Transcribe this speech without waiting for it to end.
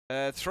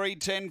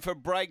$3.10 for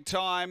break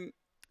time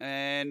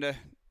and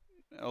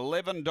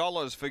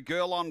 $11 for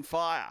Girl on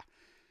Fire.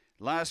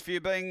 Last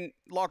few being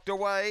locked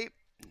away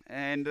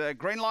and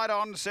green light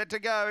on, set to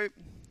go.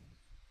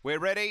 We're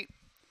ready.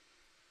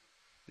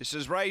 This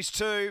is race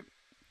 2.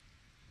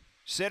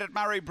 Set at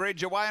Murray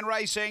Bridge, away and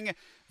racing.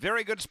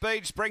 Very good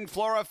speed. Spring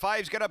Flora.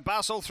 Fave's going to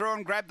bustle through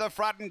and grab the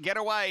front and get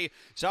away.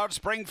 So it's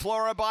Spring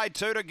Flora by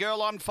 2 to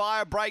Girl on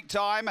Fire. Break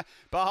time.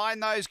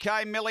 Behind those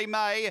came Millie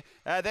May.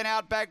 Then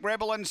Outback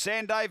Rebel and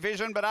Sanday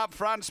Vision. But up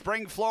front,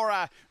 Spring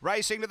Flora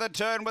racing to the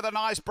turn with a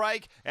nice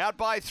break. Out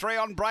by 3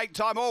 on break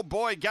time. Oh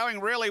boy, going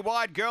really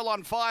wide. Girl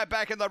on Fire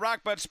back in the ruck.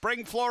 But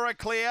Spring Flora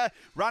clear.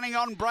 Running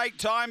on break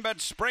time.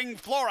 But Spring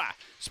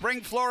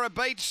Flora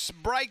beats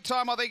break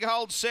time, I think,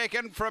 holds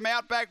second from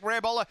Outback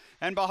Rebel.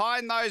 And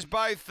behind those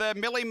both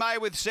Millie May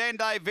with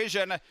Sanday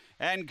Vision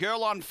and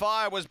Girl on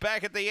Fire was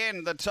back at the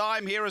end. The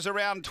time here is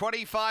around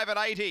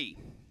 25:80.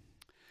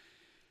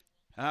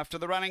 After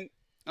the running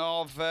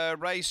of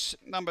race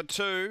number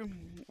 2,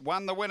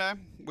 won the winner,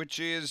 which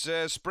is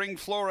Spring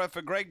Flora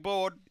for Greg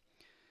Board.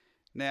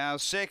 Now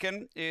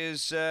second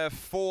is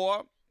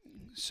 4.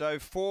 So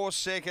 4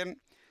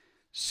 second,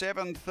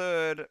 7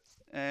 third,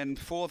 and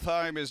 4th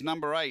home is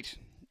number 8.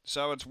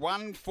 So it's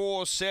 1,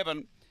 4,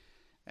 7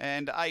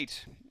 and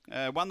 8.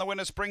 Won the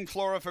winner, Spring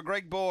Flora for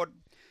Greg Board.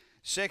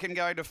 Second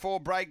going to 4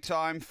 break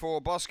time for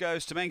Bosco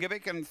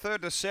Stamenkovic, and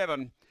third to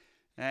 7.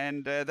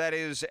 And that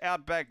is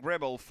Outback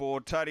Rebel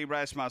for Tony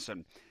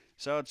Rasmussen.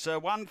 So it's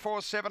 1,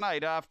 4, 7,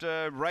 8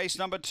 after race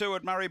number 2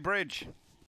 at Murray Bridge.